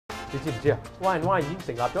你知唔知啊？WOWtv已經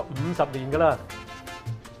成立咗50年㗎啦！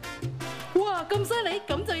哇，咁犀利，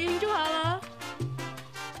咁就要慶祝下啦！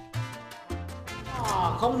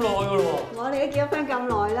哇，咁耐㗎咯喎！我哋都結咗婚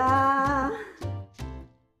咁耐啦，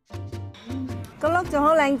個碌仲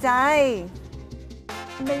好靚仔，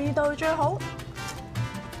味道最好，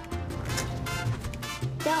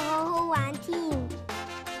又好好玩添。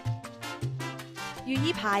寓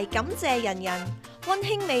意牌感謝人人，溫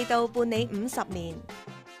馨味道伴你50年。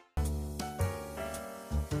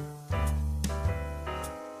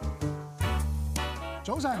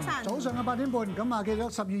早上嘅8點半，咁啊，記咗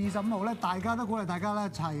10月25號咧，大家都鼓勵大家咧一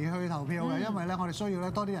齊去投票嘅，因為咧我哋需要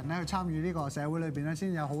咧多啲人咧去參與呢個社會裏邊咧，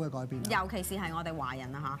先有好嘅改變。尤其是係我哋華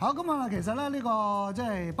人啊嚇。好，咁啊，其實咧呢個即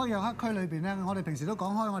係北約克區裏邊咧，我哋平時都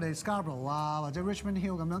講開我哋 Scarborough 啊或者 Richmond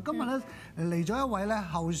Hill 咁樣。今日咧嚟咗一位咧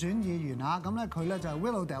候選議員啊，咁咧佢咧就係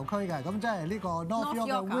Willowdale 區嘅，咁即係呢個 North York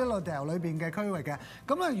嘅 Willowdale 裏邊嘅區域嘅。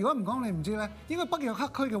咁咧如果唔講你唔知咧，應該北約克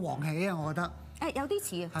區嘅王喜啊，我覺得。誒有啲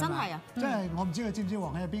似啊，真係啊！即係我唔知佢知唔知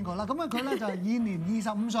王喜係邊個啦。咁啊佢咧就係現年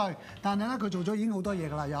25歲，但係咧佢做咗已經好多嘢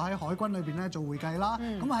㗎啦，又喺海軍裏邊咧做會計啦。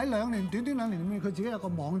咁喺短短2年裏面，佢自己有個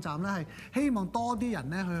網站咧係希望多啲人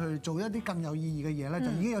咧去做一啲更有意義嘅嘢咧，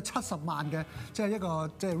就已經有70萬嘅即係一個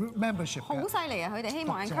即係 membership。好犀利啊！佢哋希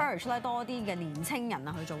望 encourage 咧多啲嘅年青人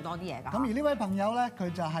啊去做多啲嘢㗎。咁而呢位朋友咧，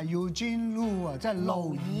佢就係 Eugene Lu 啊，即係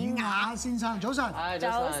盧爾雅先生。早晨，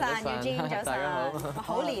早晨 Eugene，早大家晨，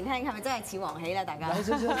好年輕，係咪真係似王喜咧？大家？你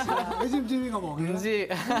知唔知邊個王喜？唔知。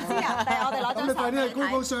唔知啊，但係我哋攞張咁你快啲去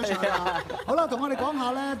Google 相 search 下。好啦，同我哋講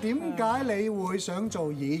下咧，點解你會想做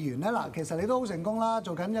議員咧？嗱，其實你都好成功啦，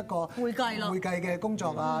做緊一個會計嘅工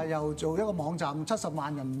作啊，又做一個網站，70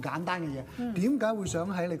萬人唔簡單嘅嘢。點解會想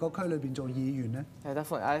喺你個區裏邊做議員咧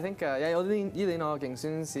？Definitely, I think 有呢年我競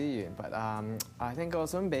選市議員，but I think 我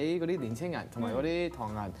想俾嗰啲年青人同埋嗰啲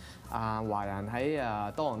唐人華人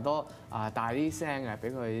喺多倫多大啲聲嘅，俾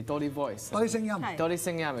佢多啲 voice， 多啲聲音，多啲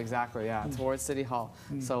聲音 exactly, yeah, towards City Hall.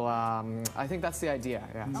 So I think that's the idea,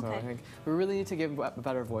 yeah. So I think we really need to give a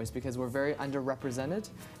better voice because we're very underrepresented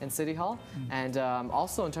in City Hall, and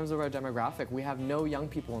also in terms of our demographic, we have no young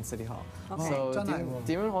people in City Hall. So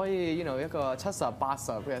點樣可以一個70、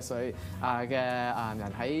80嘅歲嘅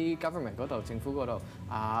人喺 government 嗰度、政府嗰度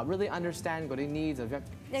really understand 嗰啲 needs of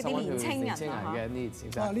啲年青人嘅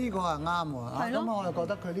needs。呢個係啱喎，咁我又覺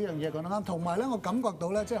得佢呢樣嘢講得啱。同埋咧，我感覺到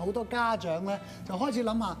咧，即係好多家長咧就開始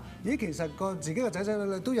諗下，咦，其實自己個仔仔女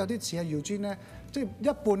女都有啲似阿 Eugene咧，即係一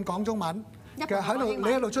半講中文。其實喺度，你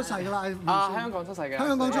喺度出世㗎啦。香港出世嘅。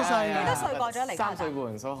香港出世嘅。幾多歲過咗嚟？3歲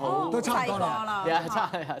半，所以好都差唔多啦。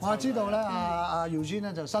我知道咧，阿 Eugene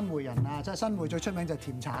咧就新會人啊，即係新會最出名就係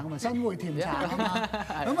甜橙啊嘛，新會甜橙啊嘛。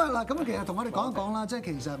咁啊嗱，咁其實同我哋講一講啦，即係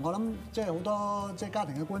其實我諗即係好多即係家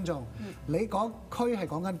庭嘅觀眾，你講區係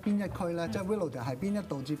講緊邊一區咧？即係 Willowdale 係邊一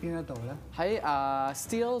度至邊一度咧？喺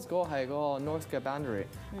Steeles 嗰個係嗰個 North 嘅 boundary，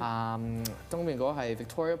東邊嗰個係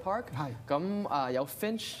Victoria Park，咁有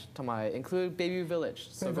Finch 同埋 include Baby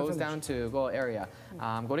Village，so goes down to 嗰個 area，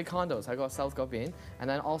嗰啲 condos 喺個 south 嗰邊 ，and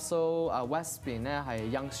then also west 邊咧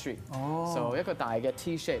係 Young Street，so 一個大嘅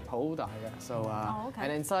T shape 好大嘅，so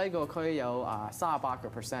and inside 個區有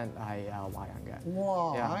38% 係華人嘅。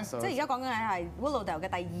哇！即係而家講緊係 Willowdale 嘅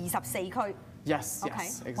第24區。Yes，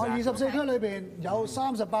我24區裏邊有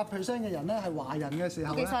38% 嘅人咧係華人嘅時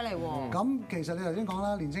候咧，幾犀利喎！咁其實你頭先講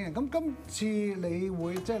啦，年青人，咁今次你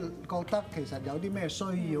會即係覺得其實有啲咩需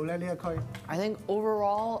要咧？呢一區 I think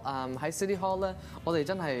overall 喺 City Hall 咧，我哋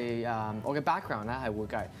真係我嘅 background 咧係會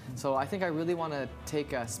計，so I think I really want to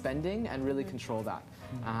take spending and really control that.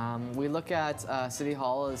 We look at City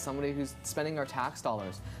Hall as somebody who's spending our tax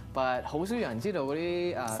dollars. But 好少人知道嗰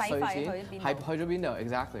啲稅錢係去咗邊度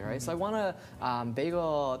exactly right，所以 want to 俾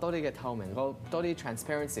個多啲嘅透明，多啲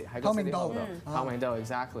transparency 喺個 City Hall 度，透明度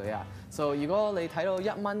exactly 啊。So 如果你睇到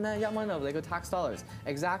1蚊咧，1蚊of 你個 tax dollars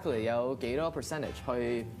exactly 有幾多 percentage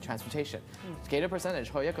去 transportation，幾多 percentage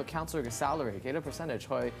去一個 councillor 嘅 salary，幾多 percentage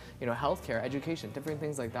去healthcare、education、different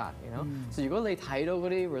things like that，you know。So 如果你睇到嗰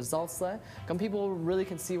啲 results 咧，咁 people really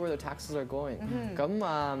can see where their taxes are going，咁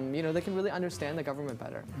they can really understand the government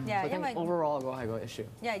better。因為 overall 嗰個係個 issue。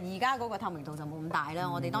因為而家嗰個透明度就冇咁大啦，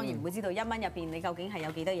我哋當然唔會知道1蚊入邊你究竟係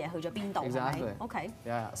有幾多嘢去咗邊度，係咪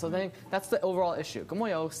 ？OK。Yeah，so I think that's the overall issue。咁我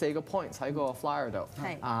有4個 points 喺個 flyer 度。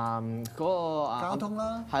係。嗰個交通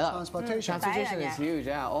啦。係啦。transportation is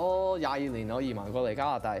huge 啊！我22年我移民過嚟加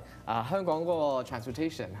拿大，香港嗰個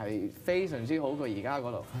transportation 係非常之好過而家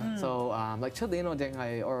嗰度。So like 出年我定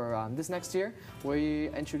係 or this next year 會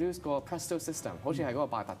introduce 個 Presto system， 好似係嗰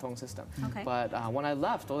個8達通 system。But when I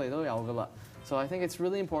left 到嚟都有㗎啦。So I think it's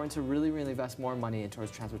really important to really invest more money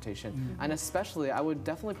towards transportation, and especially I would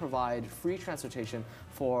definitely provide free transportation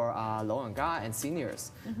for 老人家 and seniors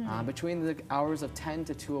between the hours of 10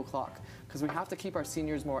 to 2 o'clock. Because we have to keep our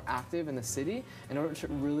seniors more active in the city in order to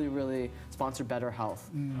really sponsor better health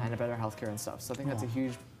and a better healthcare and stuff. So I think that's a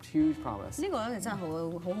huge promise. 呢個咧真係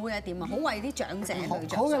好嘅一點啊，好為啲長者去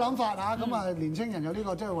着好嘅諗法啊！咁啊，年青人有呢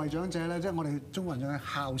個即係為長者咧，即係我哋中國人講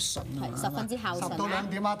嘅孝順啊，係十分之孝順10到2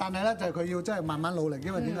點啊！但係咧就係佢要即係慢慢努力，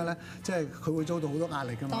因為點解咧？即係佢會遭到好多壓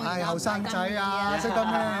力㗎嘛。係後生仔啊，識得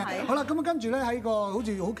咩？好啦，咁啊跟住咧喺個好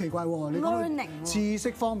似好奇怪喎，你講知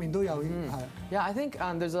識方面都有係。Yeah, I think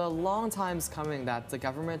there's a long times coming that the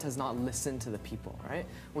government has not listened to the people, right?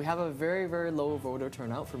 We have a very low voter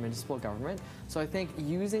turnout for municipal government. So I think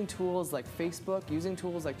using tools like Facebook, using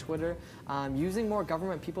tools like Twitter, using more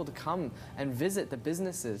government people to come and visit the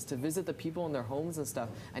businesses, to visit the people in their homes and stuff,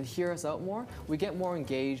 and hear us out more, we get more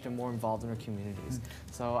engaged and more involved in our communities.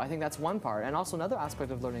 So I think that's one part. And also another aspect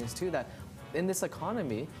of learning is too that in this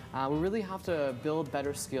economy, we really have to build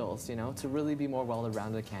better skills, to really be more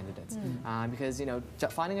well-rounded candidates. Because,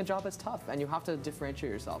 finding a job is tough and you have to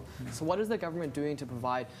differentiate yourself. So what is the government doing to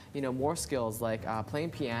provide, more skills like playing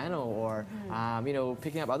piano or,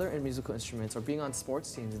 picking up other musical instruments or being on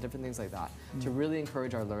sports teams and different things like that to really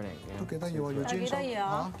encourage our learning. 都幾得意喎，要專心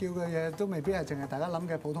嚇，叫嘅嘢都未必係淨係大家諗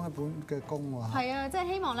嘅普通一本嘅工喎。係啊，即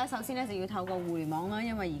係希望咧，首先咧就要透過互聯網啦，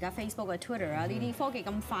因為而家 Facebook 啊、Twitter 啊呢啲科技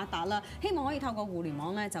咁發達啦，希望可以透過互聯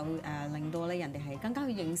網咧就令到咧人哋係更加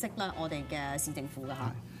去認識啦我哋嘅市政府㗎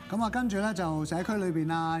嚇。咁啊，跟住咧就社區裏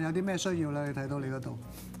邊啊，有啲咩需要咧？你睇到你嗰度。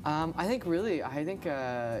I think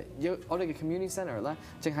我哋嘅 community centre 咧，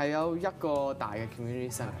淨係有一個大嘅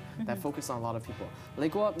community centre that focus on a lot of people. 你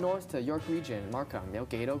go up north to York Region, Markham 有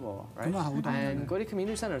幾多個 right? 咁啊好多。And 嗰啲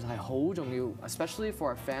community centres 係好重要 ，especially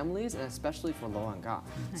for our families and especially for 老人家。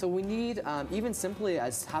So we need even simply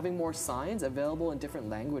as having more signs available in different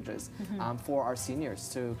languages for our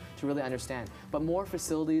seniors to really understand, but more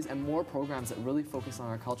facilities and more programs that really focus on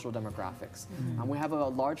our cultural demographics. We have a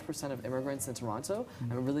large percent of immigrants in Toronto,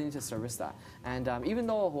 and we really need to service that. And even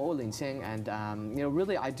though 好年輕 and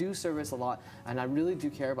really I do service a lot, and I really do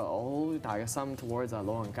care about 好大嘅心 towards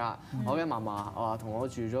老人家。我嘅嫲嫲同我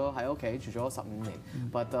住咗喺屋企住咗15年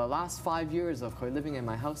 ，but the last 5 years of 佢 living in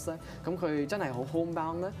my house 咧，咁佢真係好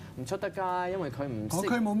homebound 咧，唔出得街，因為佢唔識。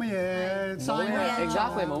佢冇乜嘢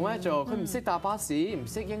，exactly 冇咩做，佢唔識搭巴士，唔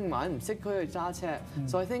識英文，唔識佢去揸車。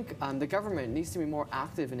So I think the government needs to be more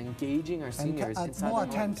active in engaging our seniors inside more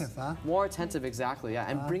their homes. attentive, More attentive, exactly, yeah,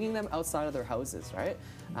 and bringing them outside of their houses, right?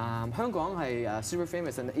 香港係super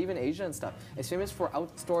famous, and even Asia and stuff is famous for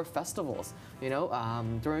outdoor festivals.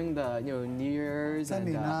 During the New Year's and 新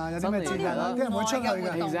年有啲咩節日啦，啲人會出去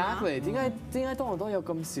嘅。Exactly. 點解多倫多有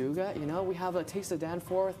咁少嘅？We have a Taste of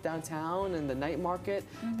Danforth downtown and the night market,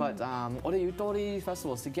 but 我哋要多啲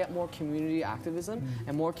festivals to get more community activism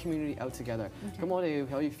and more community out together. 咁我哋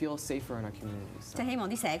可以 feel safer in our communities. 即係希望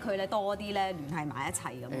啲社區咧多啲咧聯繫埋一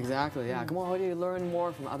齊咁。Exactly. Yeah. 咁我可以 learn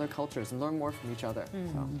more from other cultures and learn more from each other.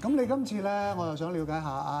 咁你今次咧，我又想了解下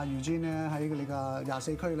阿余尊咧喺你個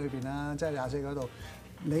24區裏邊啦，即係24嗰度，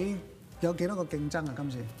你有幾多個競爭啊？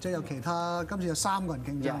今次即係有其他，今次有3個人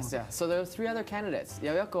競爭。Yes, yeah. So there are 3 other candidates.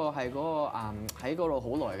 有一個係嗰個喺嗰度好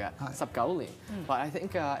耐嘅19年。But I think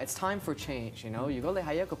it's time for change. 如果你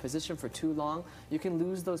喺一個 position for too long, you can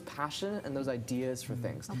lose those passion and those ideas for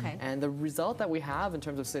things. Okay. And the result that we have in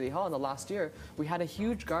terms of City Hall in the last year, we had a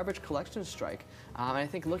huge garbage collection strike. And I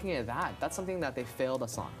think looking at that, that's something that they failed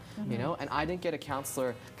us on. And I didn't get a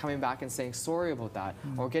councillor coming back and saying sorry about that,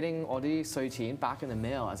 or getting all the 稅錢 back in the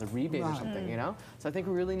mail as a rebate or something. So I think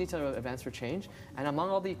we really need to advance for change. And among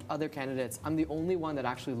all the other candidates, I'm the only one that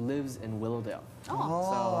actually lives in Willowdale.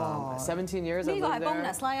 So 17 years I've lived there. 呢個係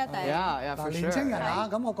bonus 啦，一定。Yeah, for sure. 年青人啊，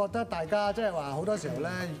咁我覺得大家即係話好多時候咧，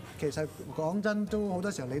其實講真都好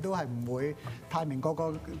多時候你都係唔會太明嗰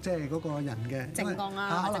個即係嗰個人嘅，正講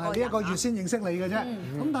啊，可能係呢一個月先認識你嘅啫。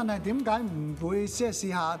咁但係點解唔會即係試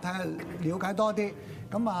下睇下了解多啲？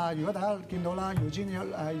咁啊，如果大家見到啦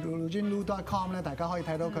eugene.com 咧，大家可以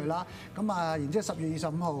睇到佢啦。咁啊，然之後10月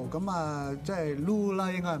25號，咁啊，即係 Lou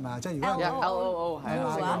啦，應該係咪啊？即係如果LOO 係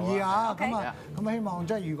啊，容易啊，咁希望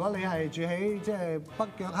即係如果你係住喺即係北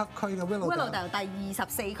約克區嘅 Willowdale 第24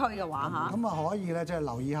區嘅話嚇，咁啊可以咧，即係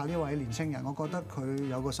留意下呢位年青人，我覺得佢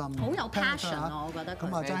有個心，好有 passion 啊，我覺得。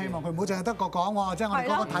咁啊，真係希望佢唔好淨係得個講喎，即係我哋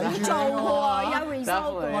個個睇住你喎，有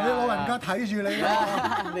result 我啲老人家睇住你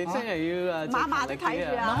喎，年青人要晚晚都睇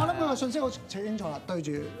嗱，我諗佢個信息好清楚啦，對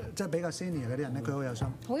住即係比較 senior 嗰啲人咧，佢好有心。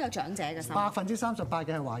好有長者嘅心。38%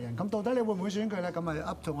嘅係華人，咁到底你會唔會選佢咧？咁咪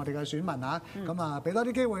up 到我哋嘅選民啊，咁啊俾多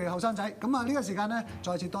啲機會後生仔。咁啊呢個時間咧，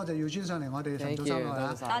再次多謝耀尊上嚟我哋晨早360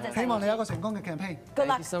啦，希望你有一個成功嘅 campaign。Good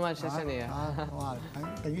luck so much，謝謝你啊！哇，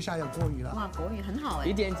等一下有國語啦。哇，國語很好誒。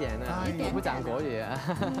一點點啊，我不講國語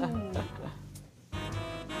啊。